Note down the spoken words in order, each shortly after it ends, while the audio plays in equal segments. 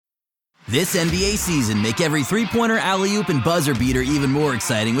This NBA season, make every three-pointer, alley-oop, and buzzer beater even more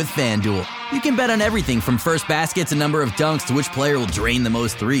exciting with FanDuel. You can bet on everything from first basket to number of dunks to which player will drain the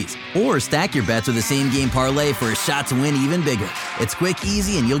most threes. Or stack your bets with a same-game parlay for a shot to win even bigger. It's quick,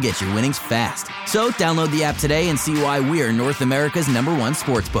 easy, and you'll get your winnings fast. So download the app today and see why we're North America's #1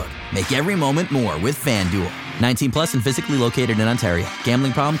 sportsbook. Make every moment more with FanDuel. 19 plus and physically located in Ontario.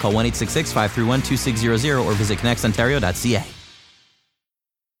 Gambling problem? Call 1-866-531-2600 or visit connectsontario.ca.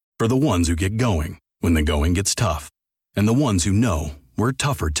 For the ones who get going when the going gets tough, and the ones who know we're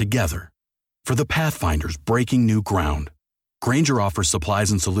tougher together. For the Pathfinders breaking new ground, Grainger offers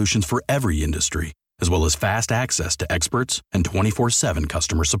supplies and solutions for every industry, as well as fast access to experts and 24/7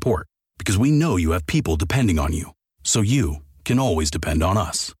 customer support. Because we know you have people depending on you, so you can always depend on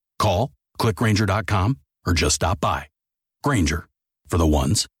us. Call, click Grainger.com, or just stop by. Grainger, for the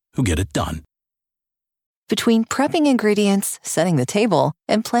ones who get it done. Between prepping ingredients, setting the table,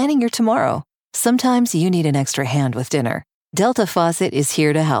 and planning your tomorrow, sometimes you need an extra hand with dinner. Delta Faucet is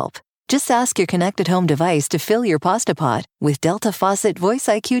here to help. Just ask your connected home device to fill your pasta pot with Delta Faucet Voice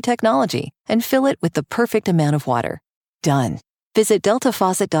IQ technology and fill it with the perfect amount of water. Done. Visit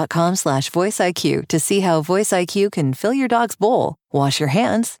deltafaucet.com/voiceIQ to see how Voice IQ can fill your dog's bowl, wash your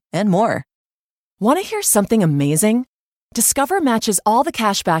hands, and more. Want to hear something amazing? Discover matches all the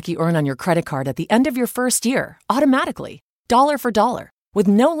cash back you earn on your credit card at the end of your first year, automatically, dollar for dollar, with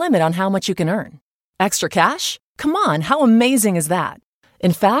no limit on how much you can earn. Extra cash? Come on, how amazing is that?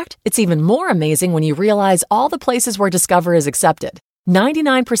 In fact, it's even more amazing when you realize all the places where Discover is accepted.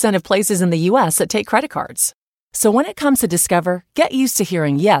 99% of places in the U.S. that take credit cards. So when it comes to Discover, get used to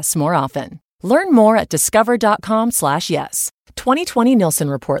hearing yes more often. Learn more at discover.com/yes. 2020 Nielsen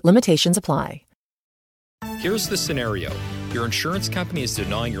Report. Limitations apply. Here's the scenario. Your insurance company is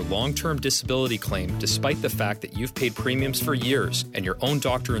denying your long-term disability claim despite the fact that you've paid premiums for years and your own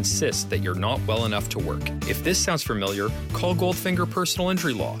doctor insists that you're not well enough to work. If this sounds familiar, call Goldfinger Personal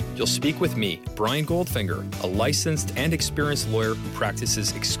Injury Law. You'll speak with me, Brian Goldfinger, a licensed and experienced lawyer who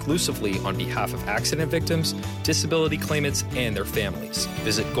practices exclusively on behalf of accident victims, disability claimants, and their families.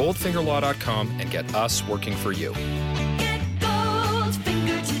 Visit goldfingerlaw.com and get us working for you. Get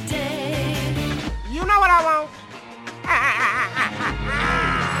Goldfinger today. You know what I want?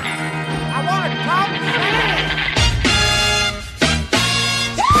 I want to talk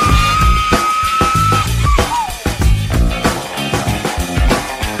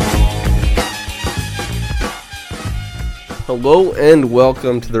Hello and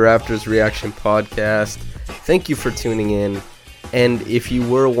welcome to the Raptors Reaction Podcast. Thank you for tuning in. And if you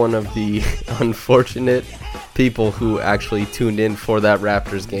were one of the unfortunate people who actually tuned in for that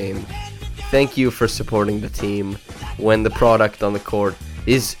Raptors game, thank you for supporting the team when the product on the court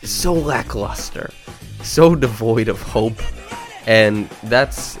is so lackluster, so devoid of hope. And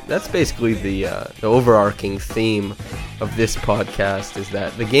that's basically the overarching theme of this podcast, is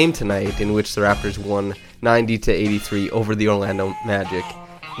that the game tonight, in which the Raptors won 90-83 over the Orlando Magic,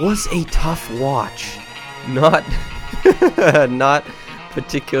 was a tough watch. Not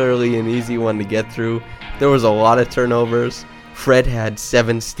particularly an easy one to get through. There was a lot of turnovers. Fred had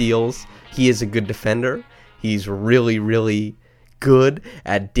 7 steals. He is a good defender. He's really, really good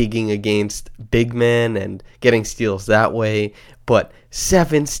at digging against big men and getting steals that way. But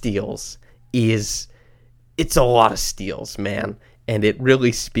 7 steals it's a lot of steals, man. And it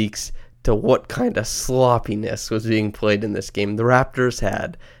really speaks to what kind of sloppiness was being played in this game. The Raptors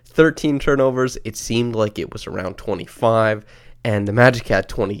had 13 turnovers. It seemed like it was around 25. And the Magic had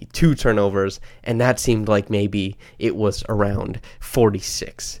 22 turnovers. And that seemed like maybe it was around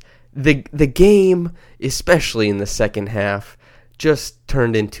 46. The game, especially in the second half, just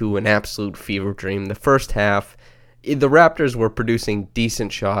turned into an absolute fever dream. The first half, the Raptors were producing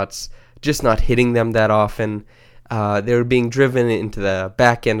decent shots, just not hitting them that often. They were being driven into the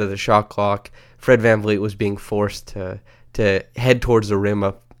back end of the shot clock. Fred VanVleet was being forced to head towards the rim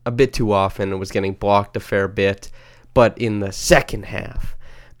a bit too often and was getting blocked a fair bit. But in the second half,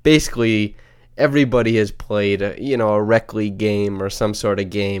 basically everybody has played a rec league game or some sort of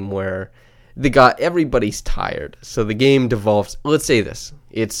game where everybody's tired. So the game devolves. Let's say this.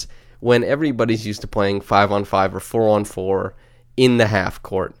 It's when everybody's used to playing 5-on-5 or 4-on-4 in the half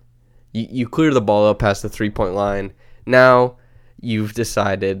court. You clear the ball up past the 3-point line. Now you've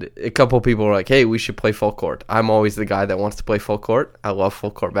decided, a couple people are like, hey, we should play full court. I'm always the guy that wants to play full court. I love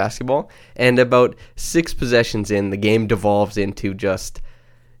full court basketball. And about 6 possessions in, the game devolves into just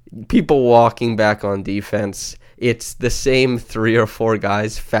people walking back on defense. It's the same 3 or 4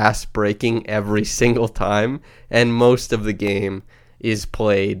 guys fast breaking every single time, and most of the game is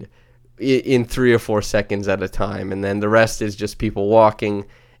played in 3 or 4 seconds at a time, and then the rest is just people walking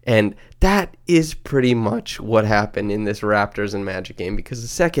And that is pretty much what happened in this Raptors and Magic game, because the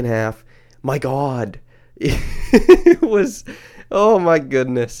second half, my God, it was, oh my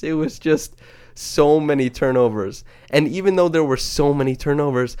goodness, it was just so many turnovers. And even though there were so many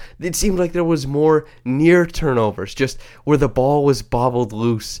turnovers, it seemed like there was more near turnovers, just where the ball was bobbled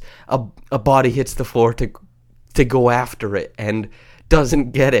loose, a body hits the floor to go after it and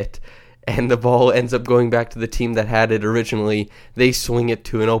doesn't get it, and the ball ends up going back to the team that had it originally. They swing it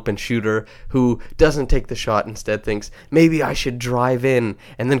to an open shooter who doesn't take the shot, instead thinks, maybe I should drive in,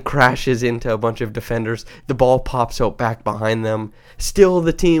 and then crashes into a bunch of defenders. The ball pops out back behind them. Still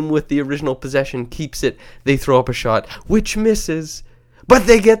the team with the original possession keeps it. They throw up a shot, which misses, but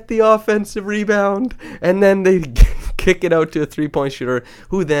they get the offensive rebound, and then they kick it out to a three-point shooter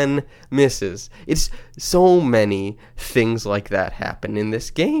who then misses. It's so many things like that happen in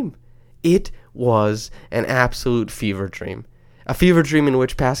this game. It was an absolute fever dream. A fever dream in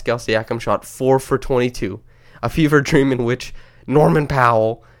which Pascal Siakam shot 4 for 22. A fever dream in which Norman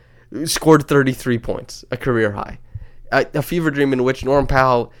Powell scored 33 points, a career high. A fever dream in which Norman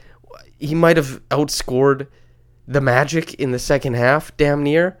Powell, he might have outscored the Magic in the second half, damn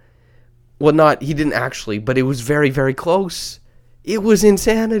near. Well, he didn't actually, but it was very, very close. It was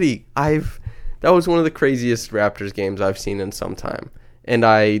insanity. That was one of the craziest Raptors games I've seen in some time. And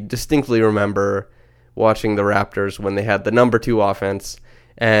I distinctly remember watching the Raptors when they had the number 2 offense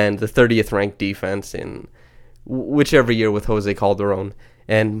and the 30th ranked defense in whichever year with Jose Calderon.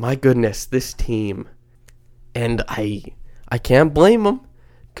 And my goodness, this team. And I can't blame them,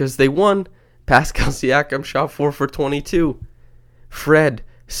 because they won. Pascal Siakam shot 4 for 22. Fred,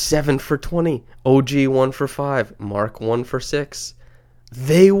 7 for 20. OG, 1 for 5. Mark, 1 for 6.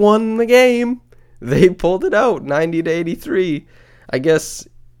 They won the game. They pulled it out, 90-83. I guess,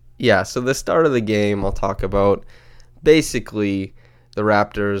 yeah, so the start of the game I'll talk about. Basically, the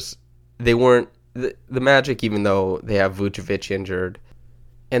Raptors, they weren't, the Magic, even though they have Vucevic injured,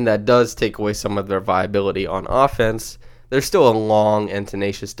 and that does take away some of their viability on offense, they're still a long and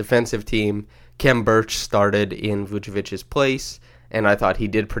tenacious defensive team. Kem Birch started in Vucevic's place, and I thought he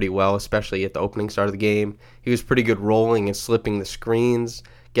did pretty well, especially at the opening start of the game. He was pretty good rolling and slipping the screens,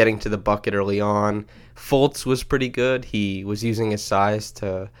 getting to the bucket early on. Fultz was pretty good. He was using his size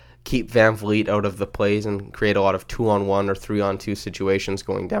to keep Van Vliet out of the plays and create a lot of 2-on-1 or 3-on-2 situations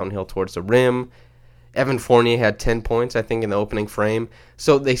going downhill towards the rim. Evan Fournier had 10 points, I think, in the opening frame.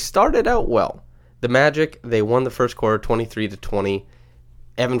 So they started out well. The Magic, they won the first quarter 23-20.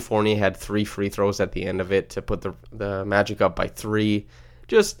 Evan Fournier had 3 free throws at the end of it to put the Magic up by 3.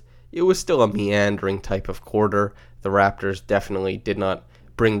 It was still a meandering type of quarter. The Raptors definitely did not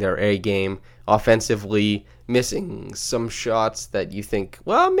bring their A game. Offensively, missing some shots that you think,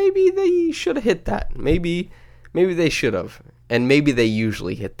 well, maybe they should have hit that. Maybe they should have. And maybe they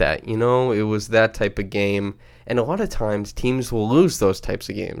usually hit that. You know, it was that type of game. And a lot of times, teams will lose those types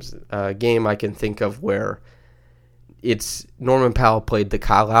of games. A game I can think of where it's Norman Powell played the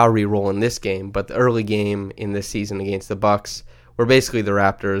Kyle Lowry role in this game, but the early game in this season against the Bucks, where basically the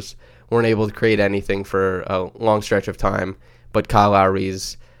Raptors weren't able to create anything for a long stretch of time, but Kyle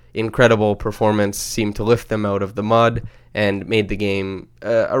Lowry's incredible performance seemed to lift them out of the mud and made the game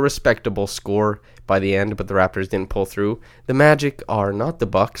a respectable score by the end, but the Raptors didn't pull through. The Magic are not the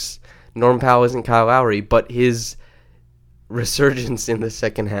Bucks. Norman Powell isn't Kyle Lowry, but his resurgence in the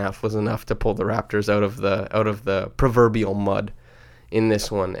second half was enough to pull the Raptors out of the proverbial mud in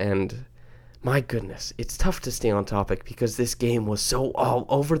this one. And my goodness, it's tough to stay on topic because this game was so all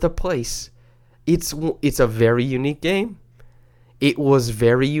over the place. It's a very unique game. It was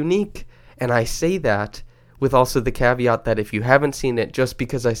very unique, and I say that with also the caveat that if you haven't seen it, just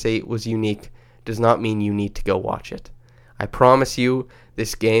because I say it was unique does not mean you need to go watch it. I promise you,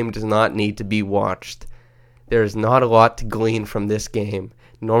 this game does not need to be watched. There is not a lot to glean from this game.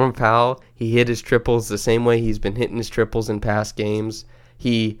 Norman Powell, he hit his triples the same way he's been hitting his triples in past games.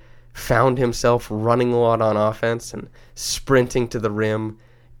 He found himself running a lot on offense and sprinting to the rim,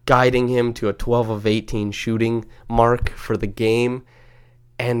 guiding him to a 12 of 18 shooting mark for the game.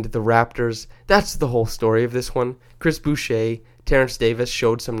 And the Raptors, that's the whole story of this one. Chris Boucher, Terrence Davis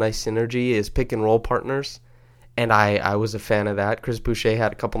showed some nice synergy as pick and roll partners, and I was a fan of that. Chris Boucher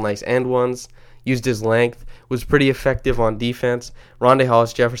had a couple nice and ones, used his length, was pretty effective on defense. Rondae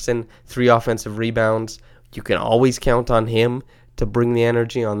Hollis-Jefferson, 3 offensive rebounds. You can always count on him to bring the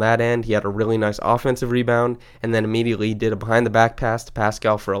energy on that end. He had a really nice offensive rebound, and then immediately did a behind-the-back pass to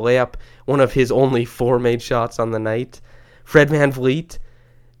Pascal for a layup, one of his only 4 made shots on the night. Fred VanVleet,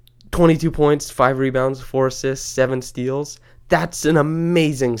 22 points, 5 rebounds, 4 assists, 7 steals. That's an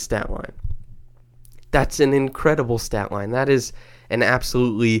amazing stat line. That's an incredible stat line. That is an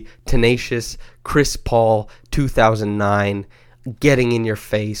absolutely tenacious Chris Paul 2009, getting in your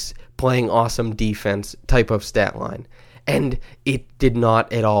face, playing awesome defense type of stat line. And it did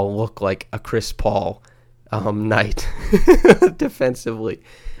not at all look like a Chris Paul night defensively.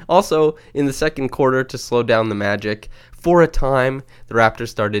 Also, in the second quarter, to slow down the Magic, for a time, the Raptors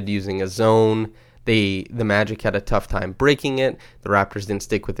started using a zone. The Magic had a tough time breaking it. The Raptors didn't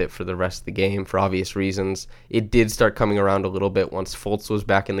stick with it for the rest of the game for obvious reasons. It did start coming around a little bit once Fultz was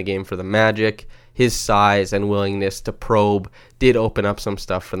back in the game for the Magic. His size and willingness to probe did open up some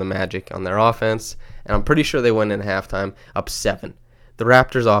stuff for the Magic on their offense. And I'm pretty sure they went in halftime up 7. The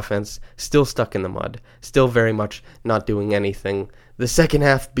Raptors offense still stuck in the mud, still very much not doing anything. The second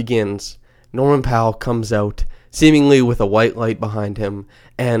half begins. Norman Powell comes out, seemingly with a white light behind him,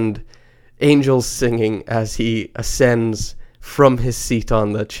 and angels singing as he ascends from his seat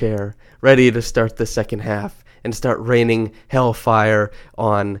on the chair, ready to start the second half and start raining hellfire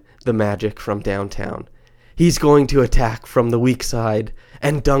on the Magic from downtown. He's going to attack from the weak side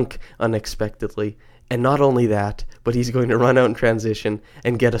and dunk unexpectedly. And not only that, but he's going to run out in transition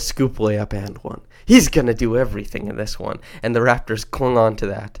and get a scoop layup and one. He's going to do everything in this one. And the Raptors clung on to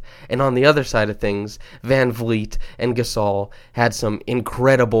that. And on the other side of things, Van Vliet and Gasol had some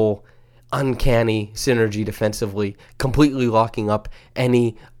incredible, uncanny synergy defensively, completely locking up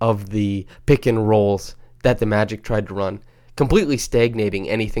any of the pick and rolls that the Magic tried to run, completely stagnating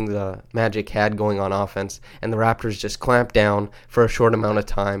anything the Magic had going on offense, and the Raptors just clamped down for a short amount of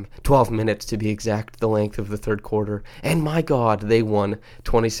time, 12 minutes to be exact, the length of the third quarter, and my God, they won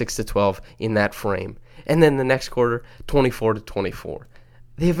 26-12 in that frame. And then the next quarter, 24-24.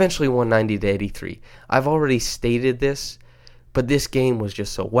 They eventually won 90-83. I've already stated this, but this game was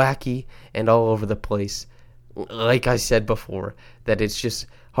just so wacky and all over the place, like I said before, that it's just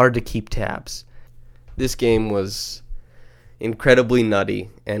hard to keep tabs. This game was incredibly nutty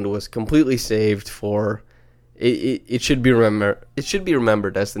and was completely saved for it should be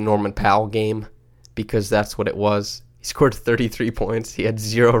remembered as the Norman Powell game, because that's what it was. He scored 33 points. He had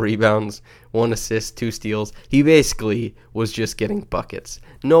 0 rebounds, 1 assist, 2 steals. He basically was just getting buckets.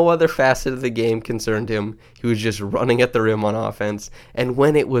 No other facet of the game concerned him. He was just running at the rim on offense, and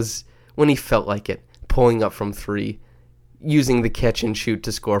when he felt like it, pulling up from 3, using the catch and shoot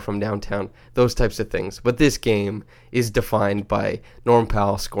to score from downtown, those types of things. But this game is defined by Norm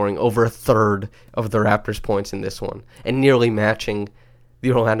Powell scoring over a third of the Raptors' points in this one, and nearly matching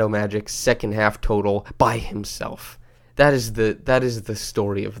the Orlando Magic's second half total by himself. That is the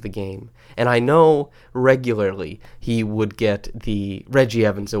story of the game. And I know regularly he would get the Reggie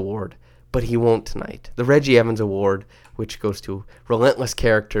Evans Award, but he won't tonight. The Reggie Evans Award, which goes to relentless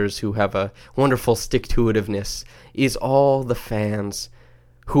characters who have a wonderful stick-to-itiveness, is all the fans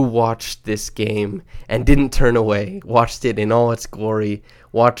who watched this game and didn't turn away, watched it in all its glory,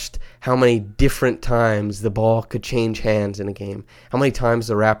 watched how many different times the ball could change hands in a game, how many times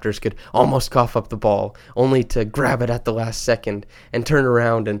the Raptors could almost cough up the ball, only to grab it at the last second and turn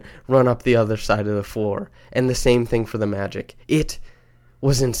around and run up the other side of the floor. And the same thing for the Magic. It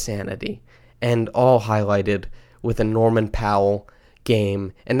was insanity, and all highlighted with a Norman Powell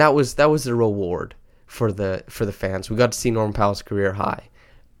game, and that was the reward for the fans. We got to see Norman Powell's career high.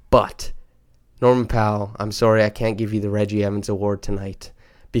 But Norman Powell, I'm sorry I can't give you the Reggie Evans Award tonight,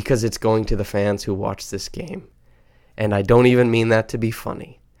 because it's going to the fans who watched this game. And I don't even mean that to be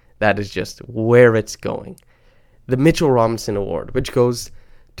funny. That is just where it's going. The Mitchell Robinson Award, which goes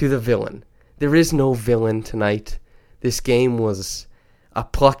to the villain. There is no villain tonight. This game was a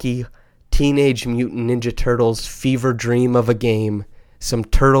plucky Teenage Mutant Ninja Turtles fever dream of a game. Some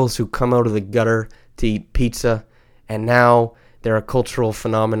turtles who come out of the gutter to eat pizza, and now they're a cultural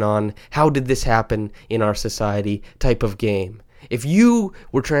phenomenon. How did this happen in our society type of game? If you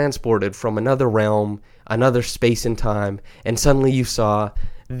were transported from another realm, another space and time, and suddenly you saw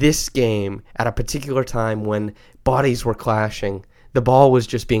this game at a particular time when bodies were clashing, the ball was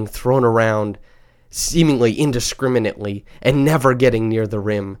just being thrown around seemingly indiscriminately and never getting near the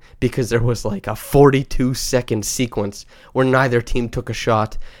rim because there was like a 42-second sequence where neither team took a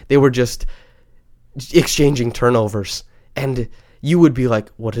shot. They were just exchanging turnovers. And you would be like,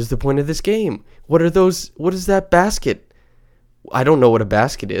 what is the point of this game? What is that basket? I don't know what a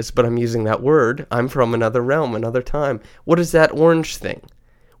basket is, but I'm using that word. I'm from another realm, another time. What is that orange thing?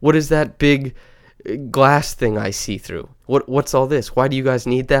 What is that big glass thing I see through? What's all this? Why do you guys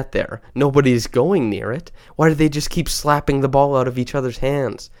need that there? Nobody's going near it. Why do they just keep slapping the ball out of each other's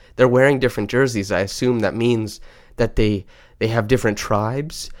hands? They're wearing different jerseys. I assume that means that they have different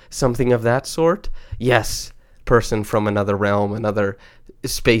tribes, something of that sort. Yes, person from another realm, another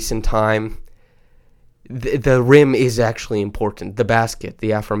space and time. the rim is actually important. The basket,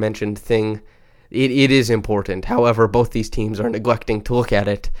 the aforementioned thing, it is important. However, both these teams are neglecting to look at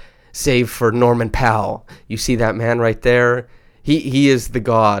it, save for Norman Powell. You see that man right there? He is the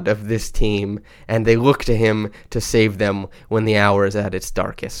god of this team, and they look to him to save them when the hour is at its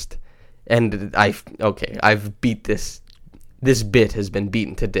darkest. And I've beat this. This bit has been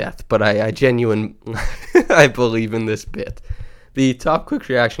beaten to death, but I believe in this bit. The top quick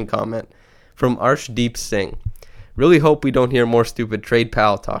reaction comment from Arshdeep Singh. Really hope we don't hear more stupid trade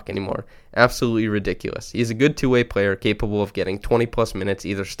Powell talk anymore. Absolutely ridiculous. He's a good two-way player capable of getting 20-plus minutes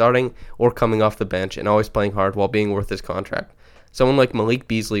either starting or coming off the bench and always playing hard while being worth his contract. Someone like Malik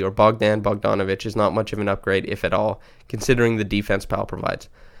Beasley or Bogdan Bogdanovic is not much of an upgrade, if at all, considering the defense Powell provides.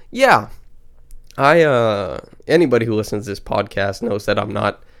 Yeah, anybody who listens to this podcast knows that I'm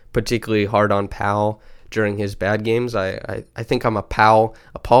not particularly hard on Powell during his bad games. I think I'm a Powell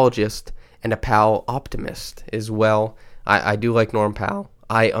apologist and a Powell optimist as well. I do like Norm Powell.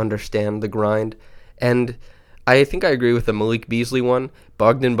 I understand the grind. And I think I agree with the Malik Beasley one.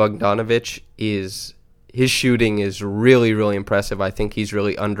 Bogdan Bogdanovic his shooting is really, really impressive. I think he's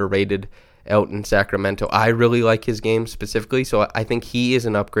really underrated out in Sacramento. I really like his game specifically, so I think he is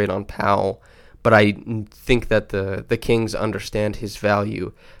an upgrade on Powell. But I think that the Kings understand his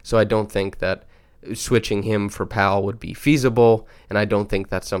value, so I don't think that switching him for Powell would be feasible, and I don't think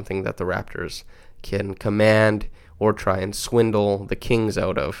that's something that the Raptors can command or try and swindle the Kings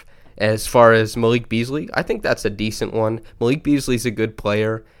out of. As far as Malik Beasley, I think that's a decent one. Malik Beasley's a good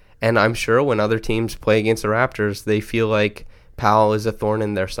player, and I'm sure when other teams play against the Raptors, they feel like Powell is a thorn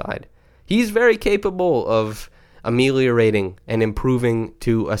in their side. He's very capable of ameliorating and improving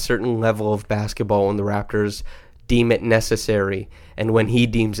to a certain level of basketball when the Raptors deem it necessary, and when he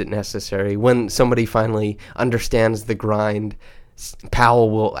deems it necessary. When somebody finally understands the grind,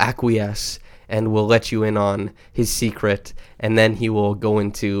 Powell will acquiesce and will let you in on his secret, and then he will go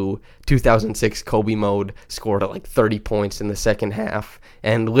into 2006 Kobe mode, score to like 30 points in the second half,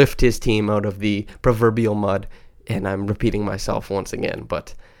 and lift his team out of the proverbial mud. And I'm repeating myself once again,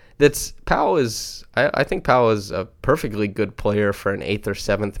 but I think Powell is a perfectly good player for an 8th or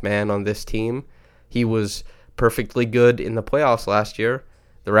 7th man on this team. He was perfectly good in the playoffs last year.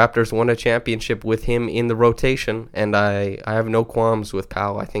 The Raptors won a championship with him in the rotation, and I have no qualms with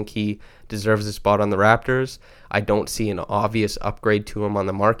Powell. I think he deserves a spot on the Raptors. I don't see an obvious upgrade to him on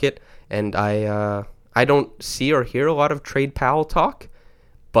the market, and I don't see or hear a lot of trade Powell talk,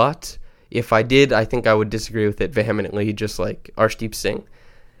 but if I did, I think I would disagree with it vehemently, just like Arshdeep Singh.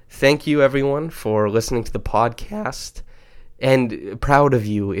 Thank you, everyone, for listening to the podcast, and proud of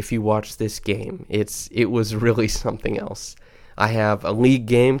you if you watched this game. It was really something else. I have a league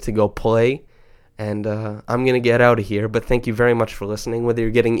game to go play, and I'm going to get out of here, but thank you very much for listening, whether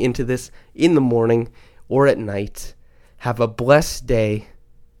you're getting into this in the morning or at night. Have a blessed day,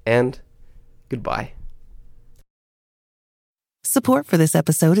 and goodbye. Support for this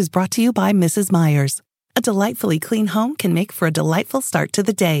episode is brought to you by Mrs. Meyer's. A delightfully clean home can make for a delightful start to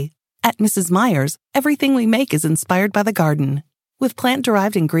the day. At Mrs. Meyer's, everything we make is inspired by the garden. With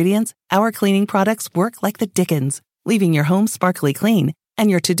plant-derived ingredients, our cleaning products work like the dickens, leaving your home sparkly clean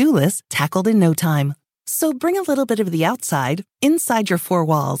and your to-do list tackled in no time. So bring a little bit of the outside inside your four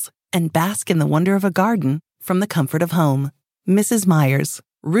walls and bask in the wonder of a garden from the comfort of home. Mrs. Meyer's,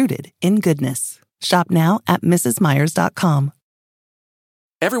 rooted in goodness. Shop now at mrsmeyers.com.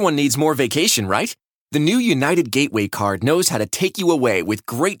 Everyone needs more vacation, right? The new United Gateway card knows how to take you away with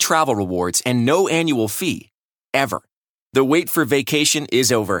great travel rewards and no annual fee. Ever. The wait for vacation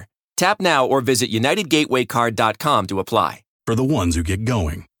is over. Tap now or visit UnitedGatewayCard.com to apply. For the ones who get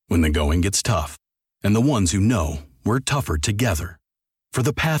going when the going gets tough, and the ones who know we're tougher together. For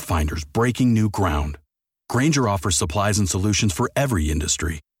the Pathfinders breaking new ground, Grainger offers supplies and solutions for every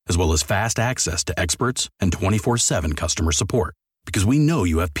industry, as well as fast access to experts and 24/7 customer support. Because we know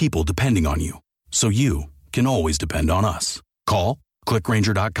you have people depending on you, so you can always depend on us. Call, click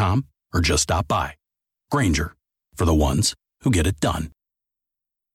Grainger.com, or just stop by. Grainger, for the ones who get it done.